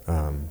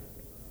 In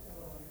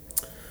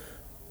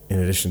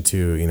addition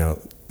to,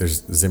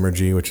 there's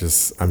Zymurgy, which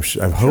is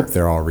I hope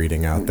they're all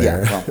reading out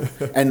there. Yeah,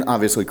 well, and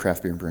obviously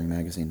Craft Beer and Brewing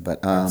Magazine,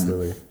 but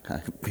absolutely,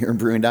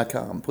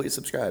 beerandbrewing.com. Please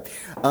subscribe.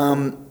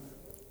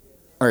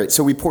 All right,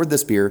 so we poured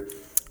this beer.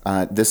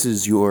 This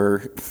is you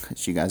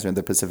guys are in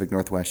the Pacific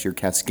Northwest, your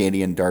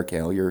Cascadian Dark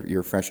Ale,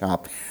 your fresh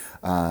hop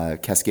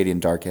Cascadian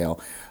Dark Ale.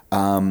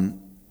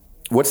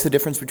 What's the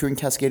difference between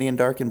Cascadian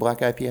Dark and Black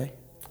IPA?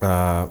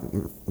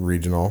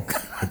 Regional.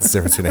 It's the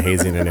difference between a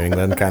hazy and a New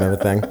England kind of a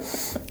thing.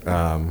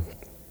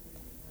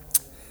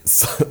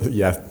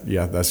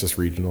 Yeah, that's just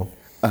regional.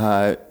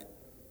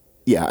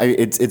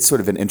 It's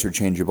sort of an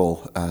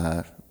interchangeable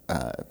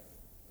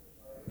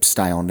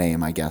style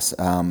name, I guess.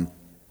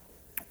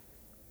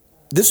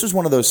 This was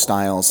one of those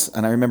styles,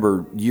 and I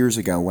remember years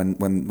ago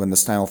when the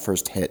style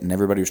first hit, and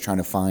everybody was trying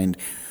to find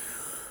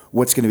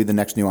what's going to be the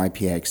next new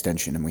IPA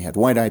extension. And we had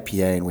White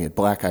IPA, and we had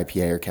Black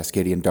IPA, or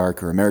Cascadian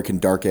Dark, or American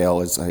Dark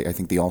Ale, as I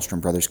think the Ahlstrom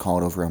brothers call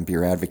it over on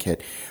Beer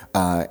Advocate.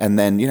 And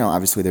then,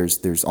 obviously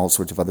there's all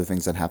sorts of other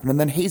things that happened. And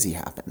then Hazy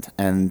happened,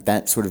 and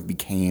that sort of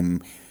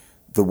became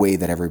the way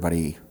that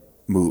everybody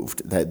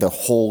moved. The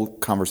whole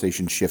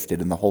conversation shifted,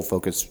 and the whole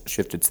focus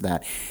shifted to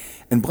that.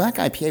 And Black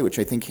IPA, which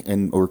I think,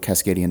 or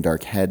Cascadian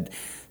Dark, had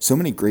so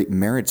many great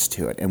merits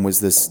to it, and was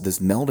this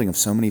melding of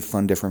so many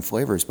fun different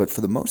flavors. But for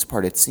the most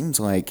part, it seems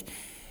like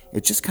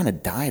it just kind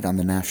of died on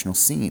the national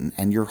scene,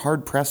 and you're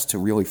hard pressed to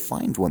really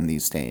find one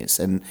these days.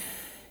 And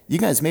you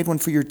guys made one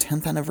for your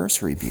 10th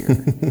anniversary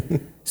beer.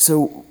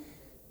 So,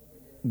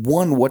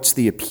 one, what's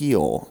the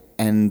appeal?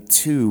 And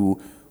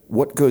two,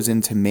 what goes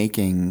into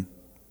making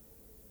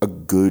a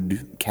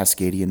good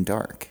Cascadian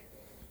Dark?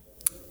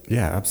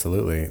 Yeah,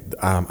 absolutely.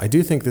 I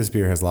do think this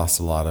beer has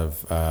lost a lot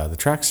of the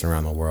traction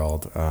around the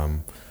world,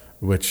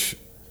 which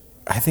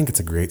I think it's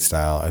a great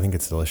style. I think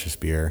it's a delicious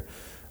beer.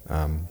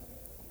 And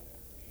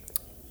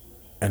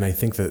I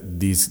think that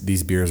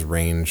these beers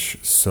range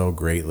so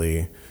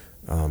greatly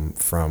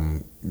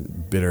from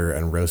bitter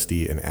and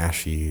roasty and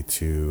ashy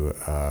to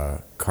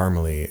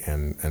caramely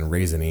and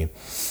raisiny.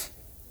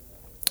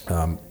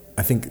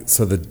 I think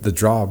so. The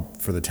draw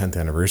for the 10th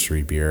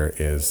anniversary beer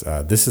is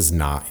this is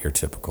not your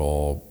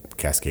typical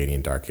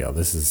Cascadian Dark Ale.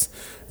 This is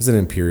an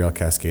Imperial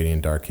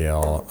Cascadian Dark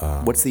Ale.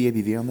 What's the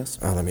ABV on this?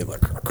 Let me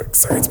look real quick.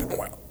 Sorry, it's been a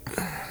while.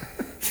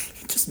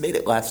 You just made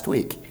it last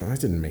week. I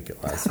didn't make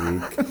it last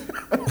week.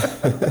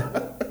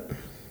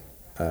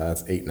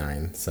 It's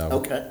 8.9. So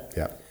okay.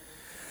 Yeah.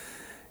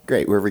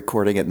 Great. We're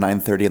recording at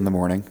 9:30 in the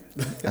morning.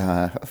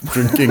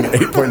 Drinking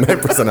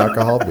 8.9%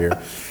 alcohol beer.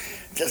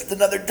 Just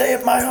another day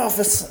at my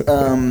office.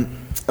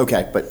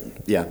 Okay, but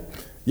yeah.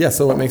 Yeah,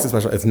 so what makes it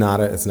special? It's not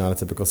a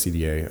typical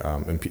CDA.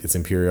 It's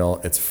Imperial.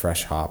 It's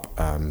fresh hop.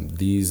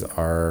 These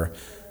are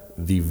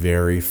the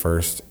very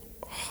first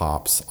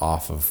hops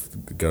off of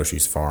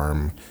Goshi's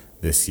farm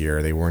this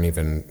year. They weren't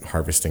even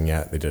harvesting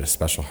yet. They did a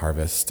special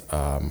harvest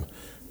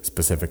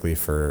specifically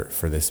for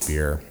this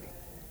beer.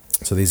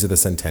 So these are the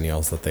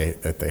centennials that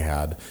they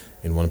had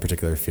in one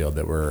particular field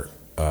that were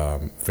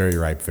very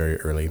ripe, very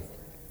early.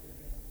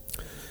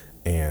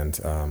 And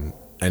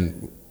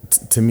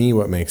to me,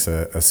 what makes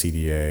a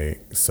CDA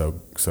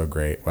so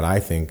great, what I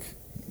think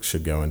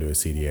should go into a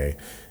CDA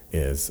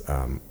is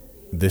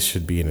this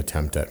should be an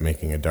attempt at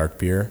making a dark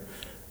beer,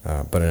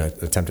 but an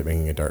attempt at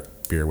making a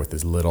dark beer with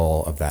as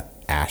little of that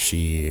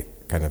ashy,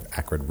 kind of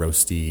acrid,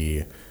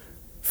 roasty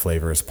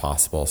flavor as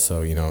possible.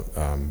 So,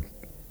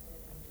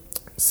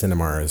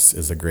 Cinnamar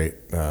is a great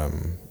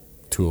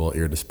tool at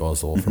your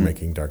disposal for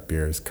making dark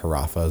beers.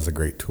 Carafa is a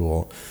great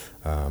tool.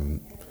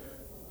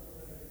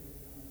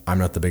 I'm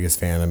not the biggest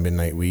fan of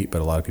Midnight Wheat,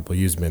 but a lot of people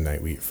use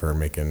Midnight Wheat for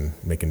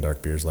making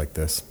dark beers like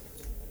this.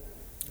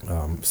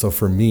 So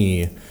for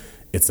me,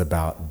 it's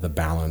about the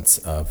balance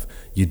of,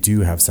 you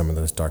do have some of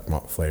those dark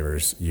malt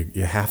flavors.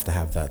 You have to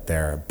have that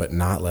there, but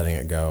not letting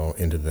it go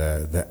into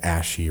the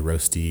ashy,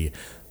 roasty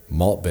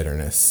malt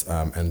bitterness,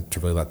 and to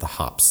really let the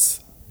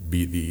hops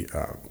be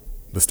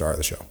the star of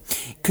the show.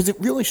 Because it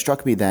really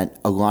struck me that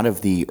a lot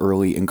of the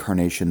early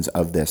incarnations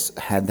of this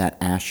had that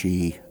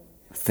ashy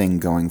thing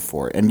going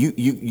for it. And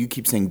you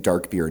keep saying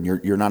dark beer, and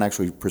you're not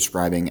actually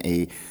prescribing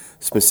a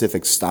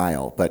specific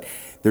style, but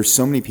there's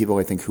so many people,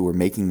 I think, who were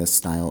making this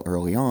style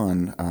early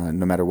on,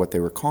 no matter what they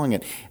were calling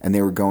it, and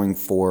they were going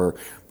for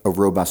a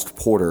robust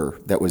porter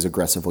that was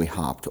aggressively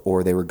hopped,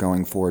 or they were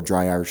going for a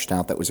dry Irish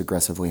stout that was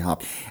aggressively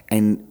hopped.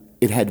 And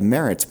it had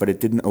merits, but it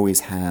didn't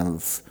always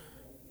have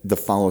the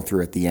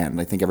follow-through at the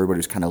end. I think everybody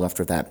was kind of left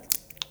with that,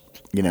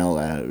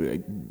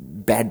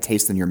 bad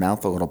taste in your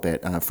mouth a little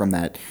bit from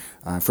that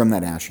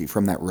ashy,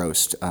 from that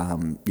roast,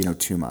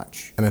 too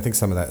much. And I think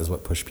some of that is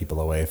what pushed people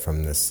away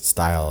from this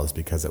style, is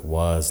because it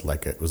was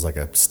like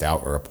a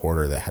stout or a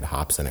porter that had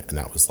hops in it, and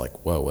that was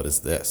like, whoa, what is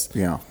this?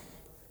 Yeah.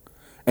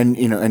 And,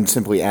 and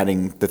simply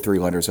adding the 3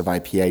 letters of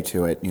IPA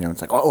to it,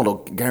 it's like, oh,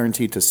 it'll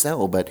guarantee to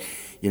sell. But,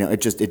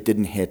 it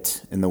didn't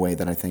hit in the way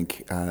that I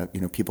think,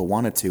 people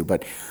wanted to.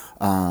 But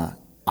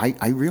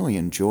I really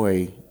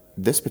enjoy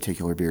this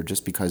particular beer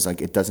just because,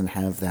 like, it doesn't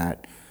have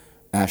that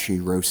ashy,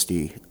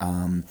 roasty.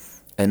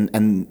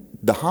 And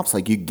the hops,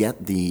 like, you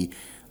get the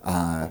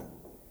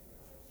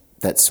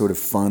that sort of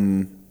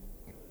fun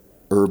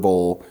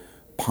herbal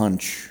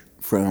punch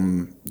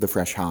from the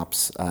fresh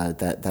hops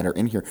that are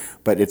in here,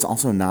 but it's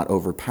also not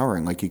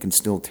overpowering. Like, you can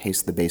still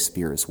taste the base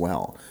beer as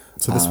well.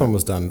 So this one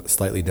was done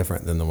slightly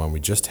different than the one we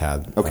just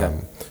had.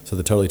 Okay. So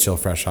the Totally Chill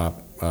fresh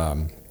hop,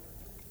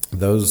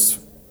 those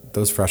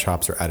fresh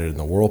hops are added in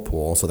the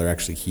whirlpool, so they're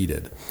actually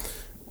heated.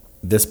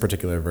 This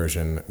particular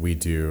version, we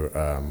do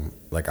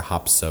like a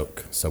hop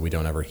soak, so we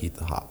don't ever heat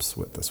the hops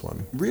with this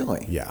one.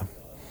 Really? Yeah.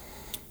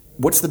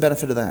 What's the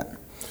benefit of that?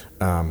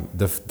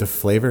 The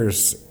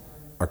flavors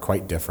are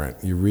quite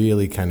different. You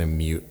really kind of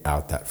mute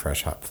out that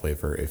fresh hop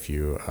flavor if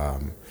you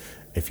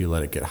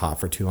let it get hot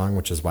for too long,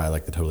 which is why I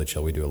like the Totally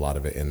Chill. We do a lot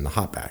of it in the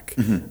hop back.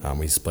 Mm-hmm.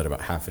 We split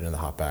about half into the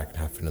hop back and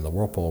half into the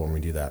whirlpool when we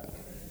do that.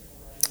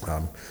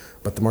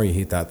 But the more you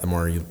heat that, the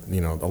more a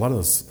lot of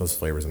those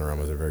flavors and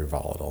aromas are very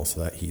volatile,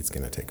 so that heat's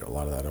going to take a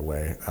lot of that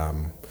away.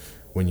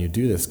 When you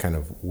do this kind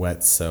of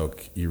wet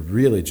soak, you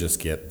really just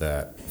get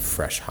that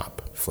fresh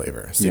hop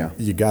flavor. So yeah.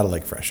 You got to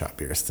like fresh hop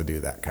beers to do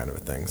that kind of a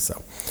thing.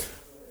 So,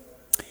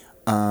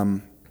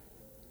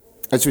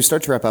 as we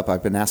start to wrap up,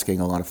 I've been asking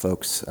a lot of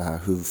folks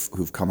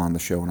who've come on the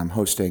show and I'm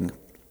hosting,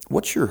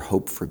 what's your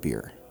hope for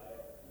beer?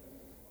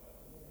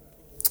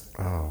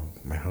 Oh,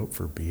 my hope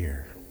for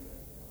beer.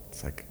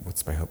 It's like,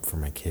 what's my hope for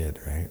my kid,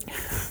 right?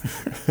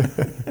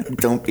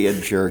 Don't be a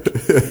jerk.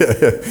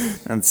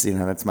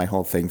 That's my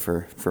whole thing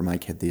for my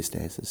kid these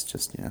days is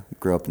just,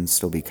 grow up and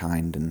still be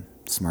kind and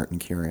smart and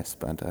curious.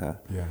 But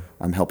yeah.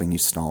 I'm helping you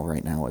stall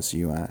right now as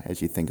you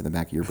think in the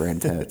back of your brain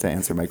to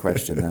answer my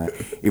question.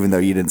 Even though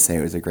you didn't say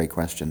it was a great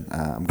question,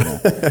 I'll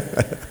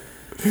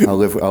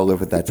live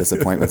with that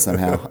disappointment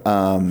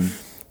somehow.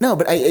 No,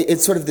 but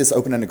it's sort of this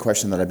open-ended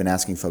question that I've been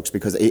asking folks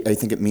because I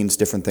think it means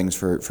different things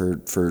for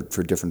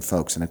different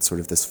folks, and it's sort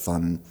of this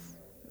fun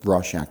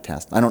Rorschach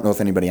test. I don't know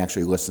if anybody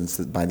actually listens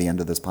by the end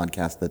of this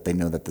podcast that they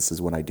know that this is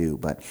what I do,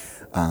 but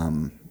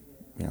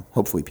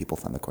hopefully people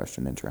found the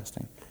question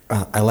interesting.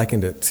 I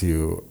likened it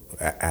to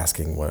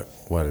asking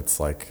what it's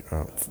like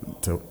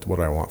to what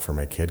do I want for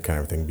my kid kind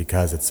of thing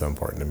because it's so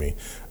important to me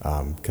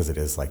because it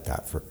is like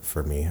that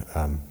for me.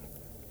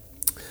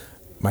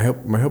 My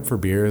hope for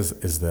beer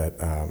is that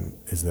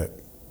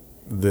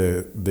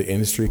the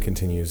industry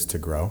continues to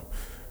grow.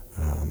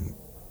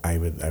 I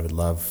would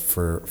love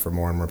for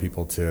more and more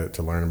people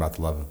to learn about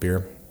the love of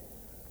beer.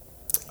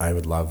 I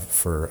would love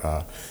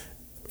for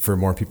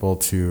more people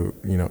to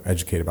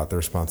educate about the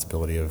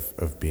responsibility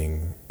of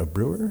being a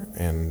brewer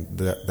and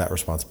that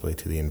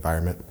responsibility to the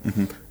environment.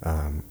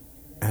 Mm-hmm.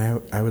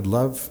 And I would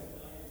love.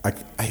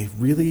 I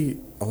really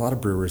a lot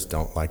of brewers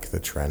don't like the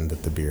trend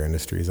that the beer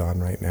industry is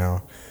on right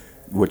now.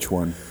 Which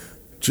one?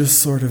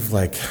 Just sort of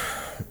like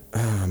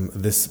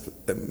this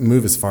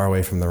move as far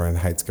away from the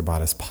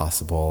Reinheitsgebot as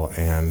possible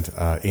and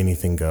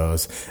anything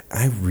goes.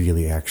 I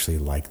really actually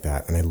like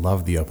that. And I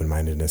love the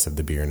open-mindedness of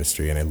the beer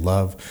industry. And I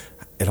love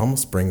it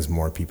almost brings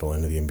more people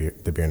into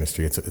the beer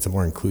industry. It's a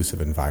more inclusive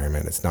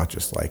environment. It's not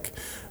just like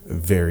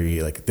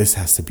very like this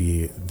has to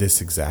be this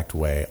exact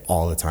way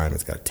all the time.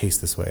 It's got to taste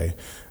this way.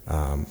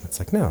 It's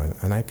like, no,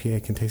 an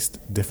IPA can taste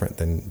different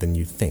than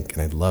you think.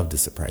 And I'd love to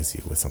surprise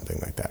you with something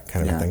like that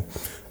kind of a thing.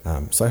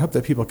 So I hope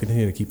that people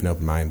continue to keep an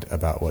open mind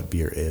about what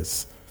beer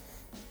is.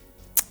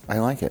 I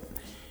like it.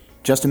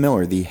 Justin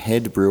Miller, the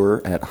head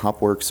brewer at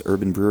Hopworks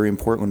Urban Brewery in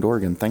Portland,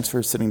 Oregon. Thanks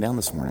for sitting down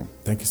this morning.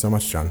 Thank you so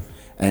much, John.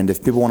 And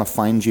if people want to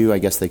find you, I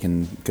guess they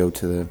can go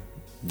to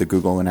the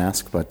Google and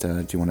ask, but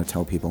do you want to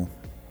tell people,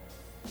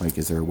 like,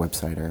 is there a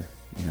website or,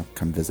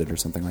 come visit or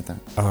something like that?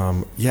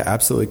 Yeah,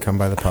 absolutely. Come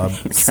by the pub.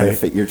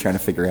 You're trying to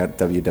figure out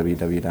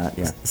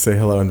www. Say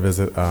hello and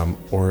visit,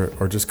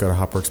 or just go to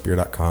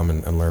hopworksbeer.com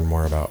and learn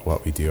more about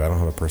what we do. I don't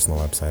have a personal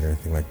website or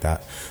anything like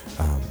that,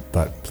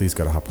 but please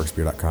go to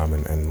hopworksbeer.com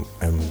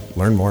and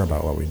learn more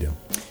about what we do.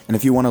 And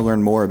if you want to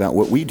learn more about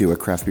what we do at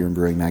Craft Beer and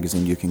Brewing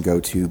Magazine, you can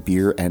go to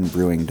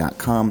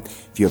beerandbrewing.com.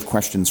 If you have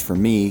questions for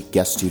me,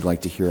 guests you'd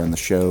like to hear on the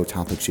show,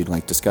 topics you'd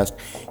like discussed,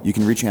 you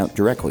can reach out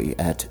directly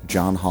at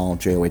John Holl,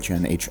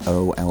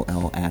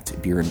 JOHNHOLL at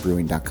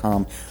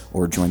beerandbrewing.com,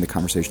 or join the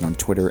conversation on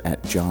Twitter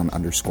at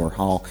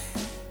John_Holl.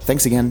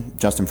 Thanks again,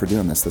 Justin, for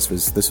doing this.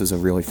 This was a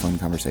really fun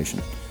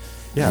conversation.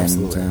 Yeah, and,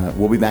 absolutely.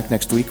 We'll be back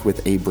next week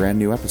with a brand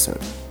new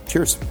episode.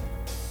 Cheers.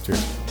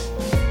 Cheers.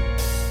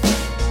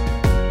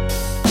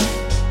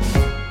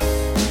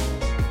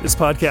 This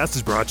podcast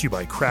is brought to you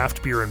by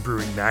Craft Beer and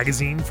Brewing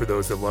Magazine for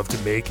those that love to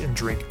make and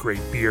drink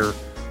great beer.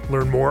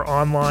 Learn more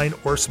online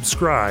or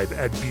subscribe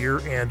at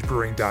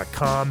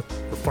beerandbrewing.com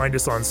or find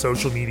us on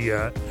social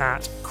media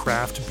at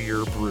Craft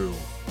Beer Brew.